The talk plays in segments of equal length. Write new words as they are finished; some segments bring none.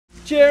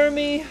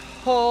Jeremy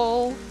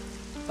Hall.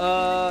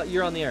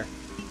 You're on the air.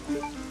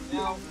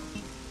 Meow.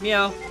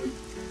 Meow.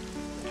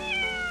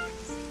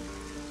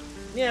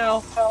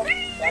 Meow.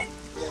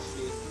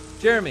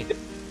 Jeremy.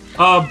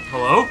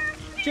 Hello?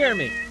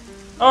 Jeremy.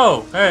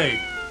 Oh,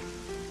 hey.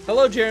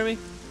 Hello, Jeremy.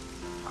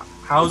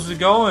 How's it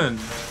going?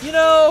 You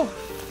know,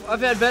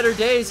 I've had better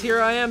days.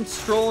 Here I am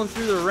strolling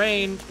through the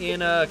rain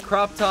in a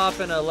crop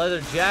top and a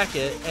leather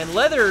jacket, and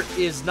leather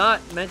is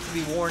not meant to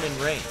be worn in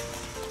rain.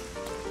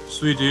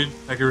 Sweet, dude.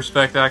 I can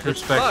respect that. I can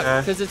respect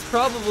that. Because it's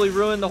probably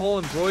ruined the whole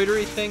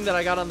embroidery thing that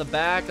I got on the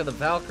back of the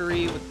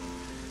Valkyrie.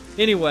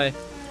 Anyway.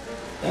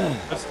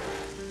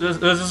 This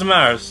doesn't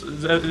matter.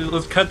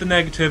 Let's cut the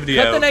negativity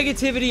out. Cut the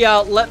negativity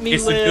out. Let me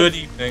live. It's a good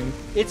evening.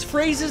 It's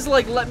phrases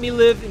like "let me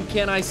live" and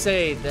 "can I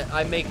say" that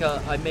I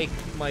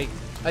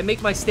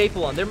make my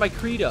staple on. They're my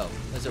credo,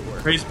 as it were.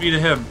 Praise be to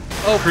him.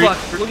 Oh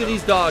fuck! Look at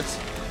these dogs.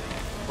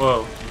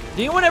 Whoa.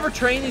 Do anyone ever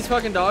train these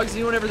fucking dogs? Does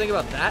anyone ever think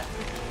about that?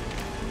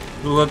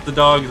 Who let the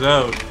dogs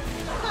out?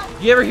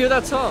 You ever hear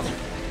that song?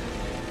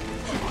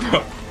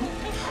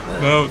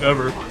 No,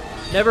 never.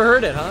 Never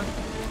heard it, huh?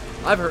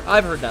 I've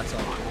heard that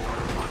song.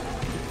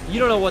 You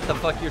don't know what the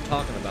fuck you're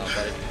talking about,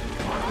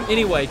 buddy.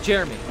 Anyway,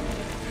 Jeremy.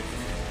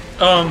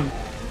 Well,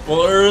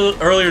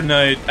 earlier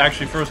tonight,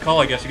 actually, first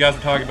call, I guess, you guys were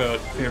talking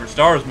about favorite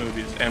Star Wars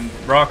movies, and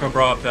Rocco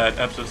brought up that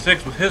Episode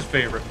 6 was his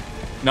favorite.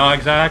 Not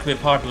exactly a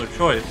popular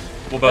choice,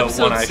 but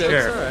Episode one I 6,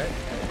 share. Alright.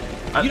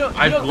 You don't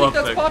think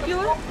that's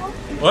popular?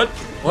 What?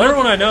 Well,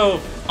 everyone I know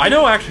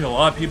actually a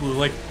lot of people who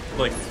like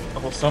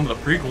some of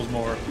the prequels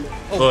more.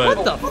 Oh, but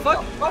what the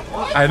fuck?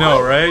 I know,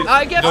 right?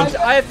 I guess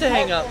I have to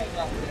hang up.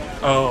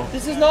 Oh.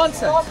 This is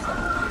nonsense.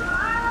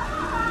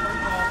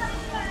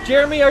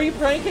 Jeremy, are you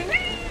pranking?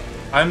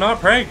 I'm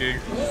not pranking.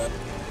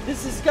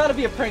 This has got to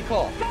be a prank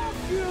call.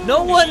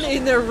 No one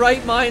in their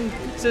right mind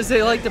says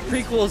they like the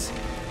prequels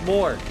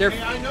more. They're.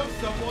 Hey, I know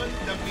someone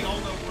that we all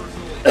know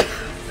personally.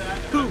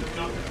 Who?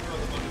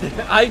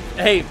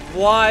 Hey,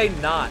 why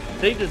not?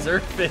 They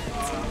deserve it.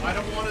 I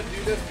don't want to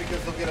do this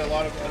because they'll get a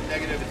lot of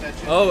negative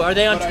attention. Oh, are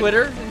they on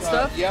Twitter and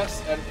stuff?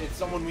 Yes, and it's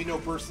someone we know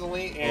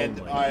personally, and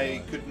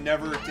I could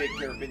never take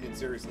their opinion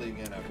seriously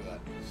again after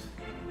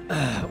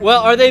that.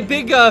 Well, are they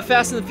big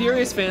Fast and the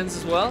Furious fans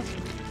as well?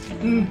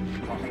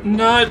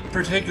 Not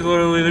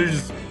particularly. They're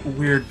just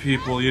weird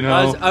people, you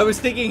know. I was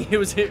thinking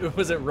was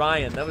it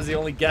Ryan? That was the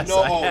only guess.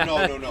 No, I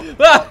had.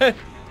 no.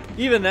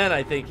 Even then,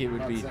 I think he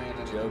would be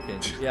joking.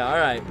 Yeah, all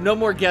right. No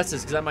more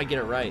guesses, because I might get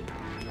it right.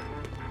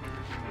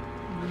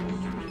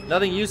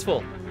 Nothing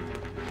useful.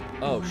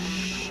 Oh,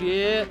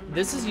 shit.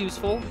 This is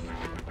useful.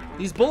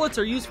 These bullets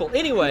are useful.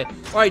 Anyway,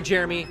 all right,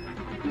 Jeremy.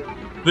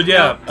 But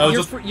yeah,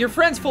 your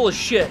friend's full of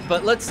shit,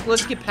 but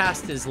let's get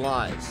past his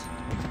lies.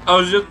 I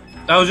was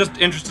just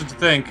interested to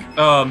think,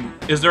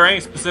 is there any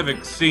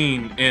specific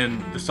scene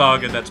in the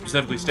saga that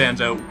specifically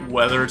stands out,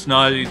 whether it's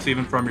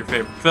even from your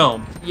favorite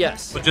film?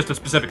 Yes. But just a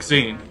specific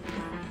scene.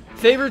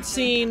 Favorite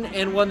scene,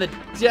 and one that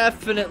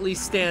definitely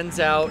stands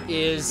out,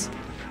 is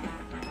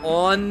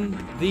on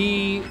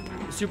the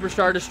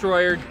Superstar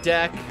Destroyer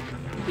deck,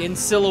 in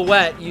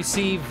silhouette, you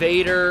see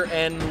Vader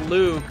and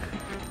Luke,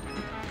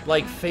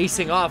 like,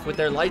 facing off with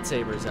their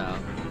lightsabers out.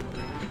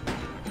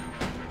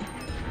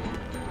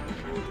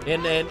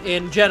 In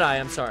Jedi,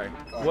 I'm sorry.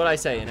 What'd I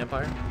say? In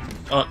Empire?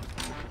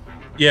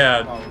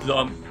 Yeah.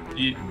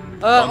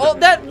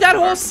 That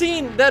whole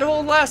scene, that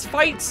whole last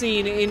fight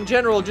scene in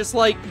general, just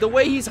like the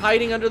way he's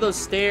hiding under those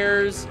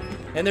stairs,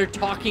 and they're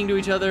talking to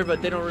each other,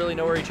 but they don't really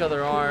know where each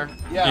other are.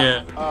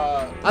 Yeah.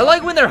 I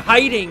like when they're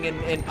hiding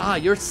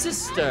and your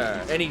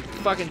sister, and he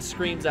fucking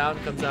screams out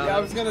and comes out. Yeah, I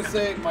was gonna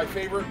say my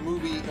favorite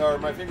movie, or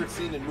my favorite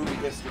scene in movie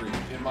history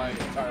in my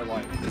entire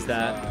life is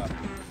that.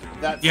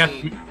 That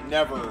scene,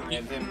 never,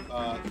 and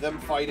them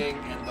fighting,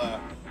 and the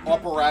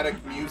operatic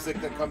music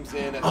that comes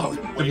in. Oh,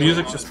 the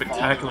music's just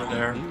spectacular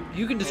there.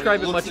 You can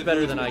describe it much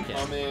better than I can.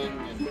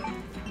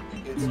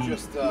 It's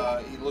just,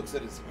 he looks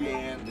at his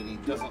hand, and he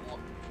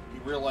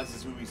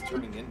realizes who he's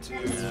turning into.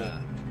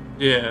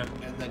 Yeah.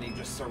 And then he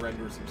just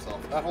surrenders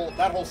himself.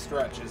 That whole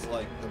stretch is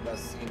like the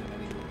best scene in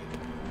any movie.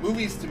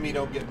 Movies to me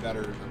don't get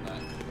better than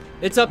that.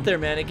 It's up there,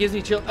 man. It gives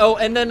me chill. Oh,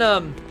 and then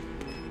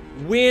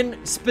when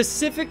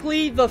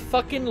specifically the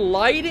fucking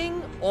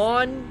lighting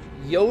on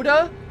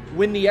Yoda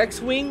when the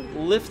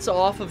X-wing lifts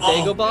off of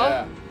Dagobah.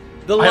 Yeah.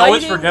 The lighting, I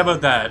always forget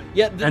about that.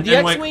 Yeah, the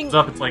X-wing comes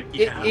up, it's like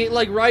it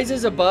like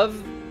rises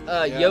above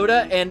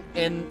Yoda,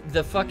 and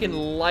the fucking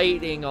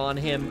lighting on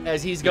him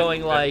as he's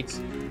going like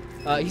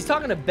he's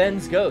talking to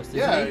Ben's ghost.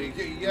 Isn't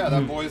he? Yeah,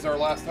 that boy's our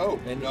last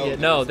hope. And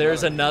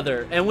there's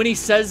another. And when he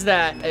says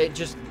that, it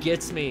just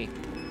gets me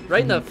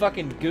right in the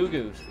fucking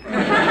goo-goos.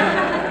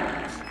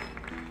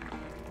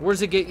 Where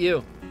does it get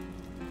you?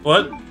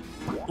 What?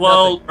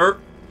 Well,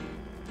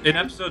 in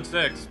Episode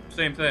 6,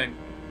 same thing.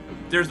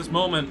 There's this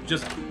moment,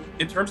 just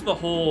in terms of the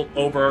whole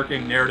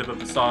overarching narrative of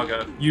the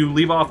saga, you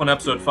leave off on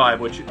Episode 5,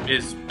 which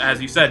is,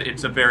 as you said,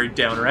 it's a very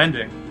downer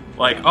ending.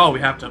 Like, oh, we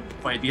have to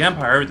fight the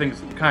Empire,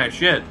 everything's kind of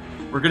shit,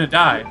 we're gonna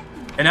die.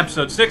 And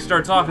Episode 6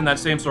 starts off in that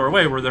same sort of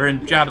way, where they're in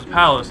Jabba's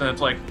palace, and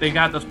it's like, they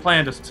got this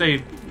plan to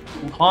save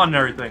Han and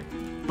everything,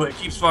 but it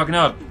keeps fucking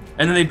up.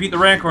 And then they beat the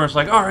Rancor, and it's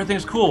like, oh,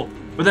 everything's cool.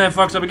 But then it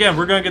fucks up again.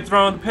 We're gonna get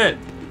thrown in the pit.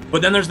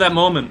 But then there's that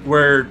moment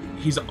where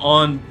he's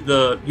about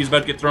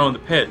to get thrown in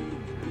the pit,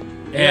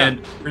 and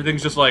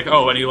everything's just like,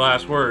 oh, any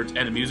last words?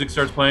 And the music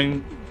starts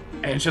playing,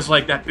 and it's just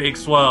like that big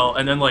swell,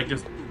 and then like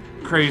just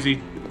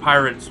crazy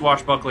pirate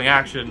swashbuckling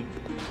action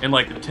in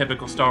like the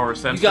typical Star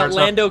Wars sense. You got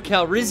Lando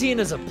Calrissian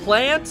as a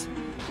plant.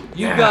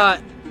 You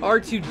got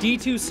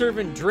R2-D2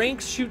 serving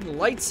drinks, shooting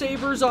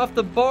lightsabers off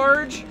the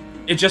barge.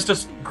 It's just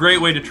a great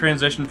way to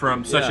transition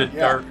from such a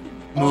dark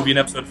movie in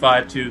Episode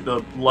 5 to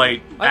the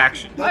light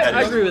action.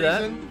 I agree with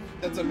that.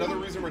 That's another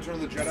reason Return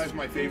of the Jedi is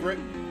my favorite.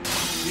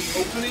 The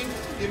opening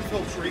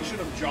infiltration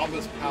of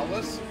Jabba's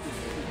palace,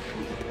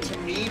 to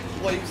me,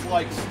 plays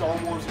like Star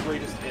Wars'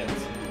 greatest hits.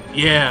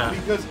 Yeah.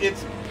 Because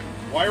it's,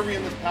 why are we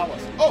in this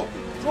palace? Oh,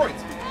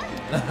 droids.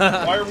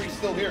 Why are we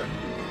still here?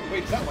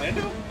 Wait, is that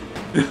Lando?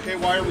 Okay,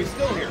 why are we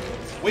still here?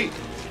 Wait,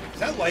 is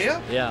that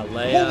Leia? Yeah,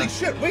 Leia. Holy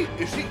shit, wait,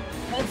 is she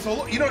Han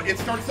Solo? You know, it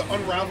starts to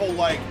unravel,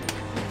 like,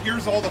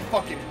 here's all the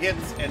fucking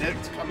hits, and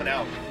it's coming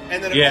out.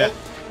 And then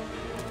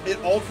it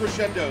all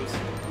crescendos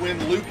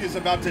when Luke is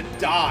about to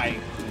die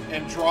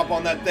and drop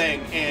on that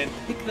thing, and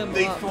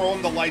they throw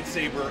him the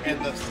lightsaber,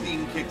 and the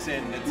theme kicks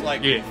in. It's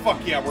like, fuck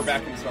yeah, we're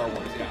back in Star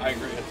Wars. Yeah, I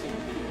agree.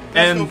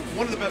 That's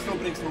one of the best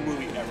openings to a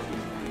movie ever.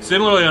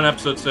 Similarly on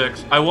Episode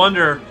 6, I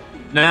wonder,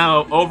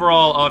 now,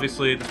 overall,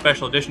 obviously, the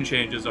special edition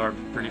changes are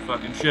pretty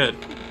fucking shit,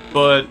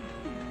 but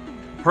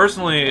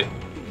personally,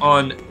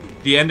 on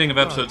the ending of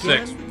Episode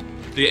 6,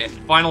 the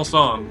final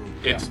song,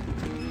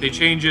 they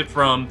change it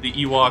from the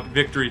Ewok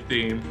victory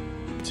theme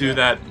to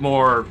that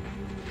more,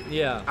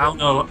 I don't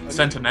know,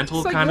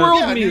 sentimental like kind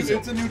world of music.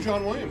 It's a new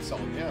John Williams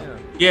song,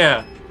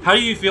 Yeah. How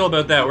do you feel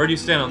about that? Where do you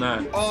stand on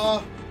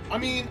that? I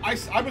mean,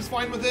 I was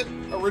fine with it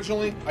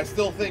originally. I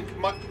still think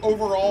my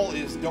overall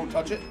is don't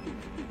touch it.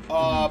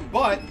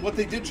 But what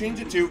they did change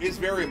it to is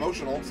very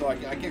emotional, so I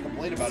can't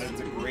complain about it.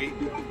 It's a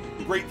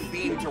great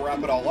theme to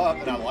wrap it all up,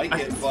 and I like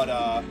it.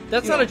 But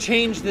that's not a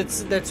change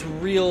that's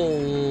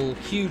real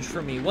huge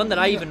for me. One that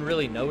I even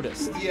really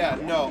noticed. Yeah,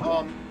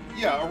 no.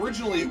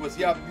 Originally it was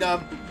Yub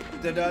Nub.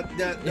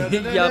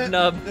 Yub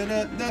Nub.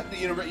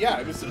 You know, yeah,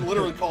 it was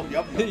literally called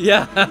Yub Nub.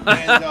 Yeah.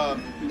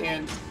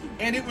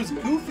 And it was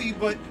goofy,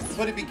 but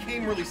it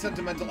became really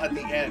sentimental at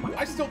the end.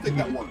 I still think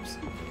that works.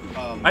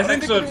 I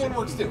think so. The new one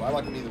works too. I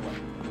like them either way.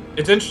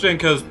 It's interesting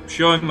because,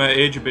 showing my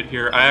age a bit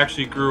here, I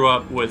actually grew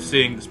up with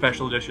seeing the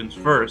special editions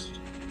first.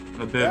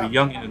 I'm a bit of a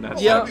youngin' in that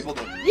sense.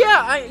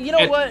 You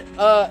know what?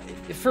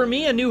 For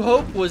me, A New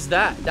Hope was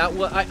that.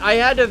 I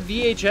had a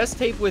VHS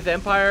tape with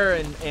Empire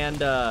and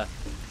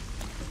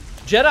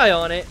Jedi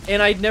on it,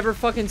 and I'd never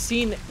fucking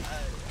seen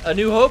A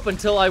New Hope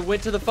until I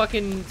went to the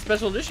fucking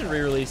special edition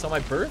re-release on my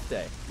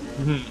birthday.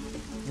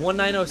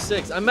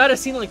 1906. I might have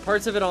seen like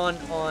parts of it on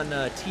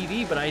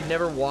TV, but I'd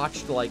never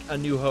watched like A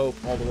New Hope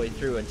all the way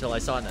through until I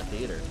saw it in the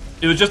theater.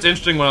 It was just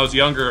interesting when I was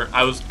younger.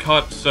 I was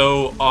caught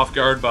so off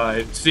guard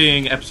by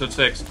seeing Episode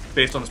 6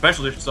 based on the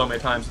special edition so many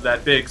times.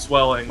 That big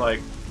swelling,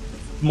 like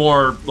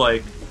more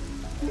like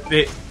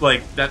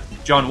that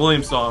John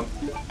Williams song,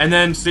 and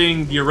then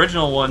seeing the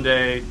original one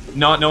day,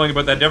 not knowing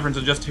about that difference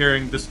and just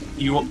hearing this,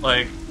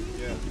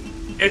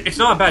 it's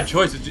not a bad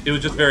choice. It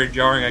was just very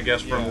jarring, I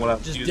guess, from what I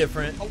was used.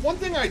 Different. One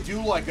thing I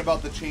do like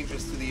about the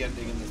changes to the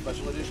ending in the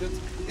special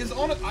editions is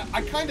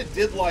I kind of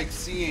did like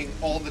seeing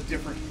all the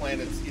different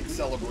planets in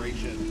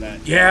Celebration.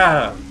 That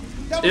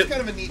was kind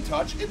of a neat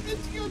touch. It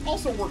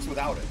also works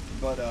without it,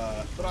 but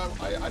I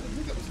didn't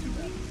think that was too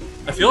bad.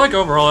 I feel like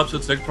overall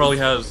Episode 6 probably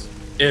has,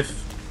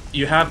 if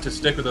you have to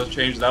stick with those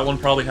changes, that one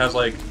probably has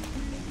like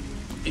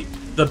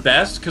the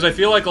best, because I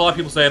feel like a lot of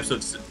people say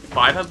Episode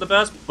 5 has the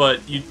best,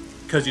 but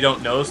because you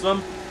don't notice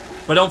them.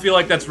 But I don't feel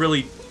like that's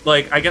really,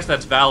 like, I guess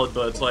that's valid,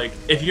 but it's like,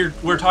 if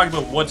we're talking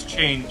about what's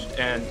changed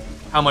and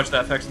how much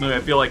that affects the movie, I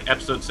feel like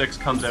Episode 6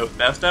 comes out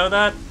best out of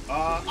that.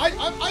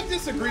 I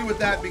disagree with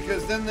that,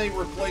 because then they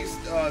replaced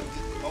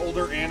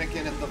older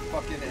Anakin at the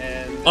fucking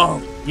end.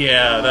 Oh,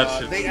 yeah,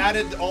 that's... They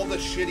added all the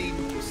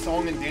shitty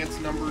song and dance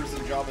numbers in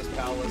Jabba's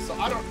palace, so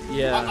I don't...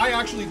 Yeah. I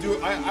actually do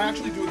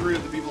agree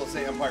with the people that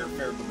say Empire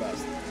fared the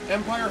best.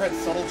 Empire had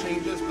subtle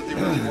changes, but they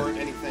really weren't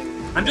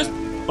anything... I'm just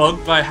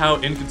bugged by how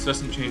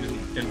inconsistent changes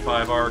in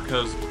 5 are,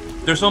 because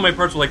there's so many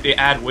parts where, like, they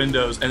add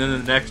windows, and then the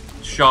next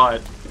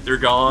shot, they're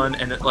gone,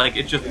 and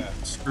it just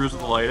screws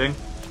with the lighting.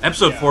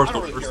 Episode 4 is the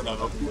worst,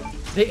 though.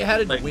 They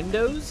added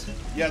windows?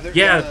 Yeah,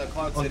 in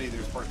Cloud City,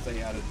 there's parts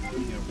they added,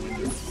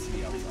 windows to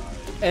see outside.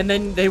 And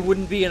then they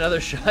wouldn't be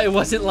another shot. It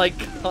wasn't like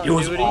continuity. It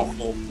was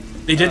awful.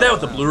 They did that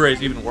with the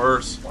Blu-rays even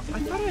worse. I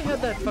thought I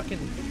had that fucking...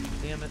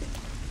 Damn it.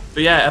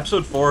 But yeah,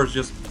 Episode 4 is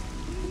just...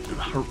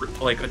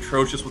 like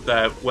atrocious with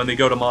that when they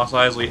go to Mos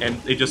Eisley and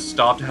they just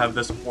stop to have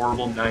this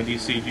horrible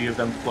 90s CG of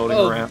them floating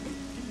around.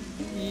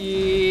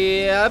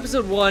 Yeah,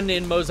 Episode 1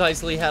 in Mos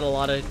Eisley had a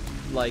lot of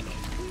like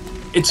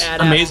It's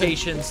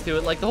adaptations to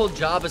it. Like the whole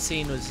Jabba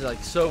scene was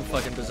like so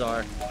fucking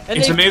bizarre, and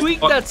it's they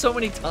tweaked that so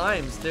many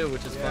times too,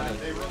 which is funny.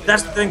 Really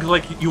That's the thing, 'cause,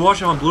 like you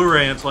watch it on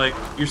Blu-ray, and it's like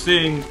you're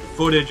seeing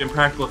footage and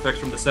practical effects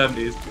from the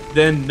 70s,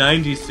 then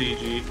 90s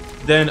CG,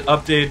 then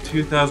updated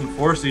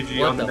 2004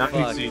 CG on the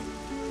 90s CG,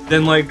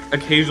 then like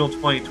occasional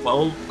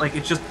 2012. Like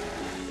it's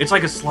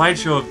like a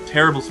slideshow of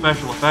terrible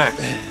special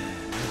effects.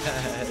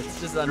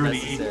 It's just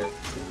unnecessary.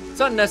 It's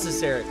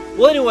unnecessary.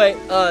 Well, anyway,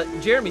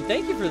 Jeremy,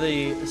 thank you for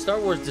the Star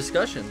Wars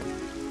discussion.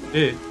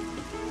 Yeah.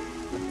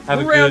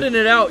 We're rounding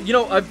it out. You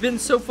know, I've been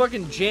so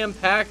fucking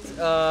jam-packed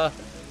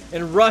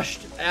and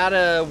rushed out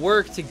of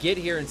work to get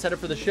here and set up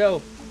for the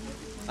show.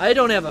 I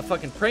don't have a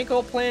fucking prank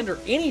call planned or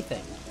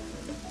anything.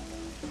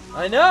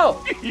 I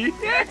know.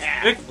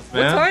 Yeah.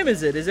 What time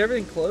is it? Is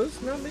everything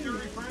closed? No, maybe.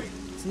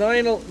 It's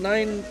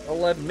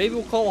 9:11. Maybe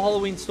we'll call a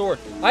Halloween store.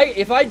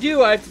 If I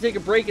do, I have to take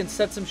a break and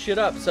set some shit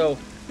up. So,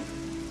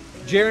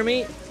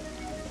 Jeremy.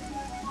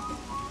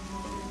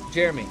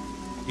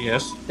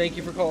 Yes. Thank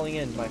you for calling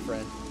in, my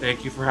friend.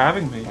 Thank you for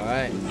having me. All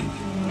right.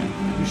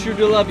 We sure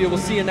do love you. We'll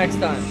see you next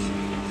time.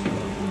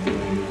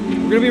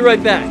 We're gonna be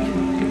right back.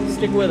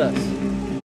 Stick with us.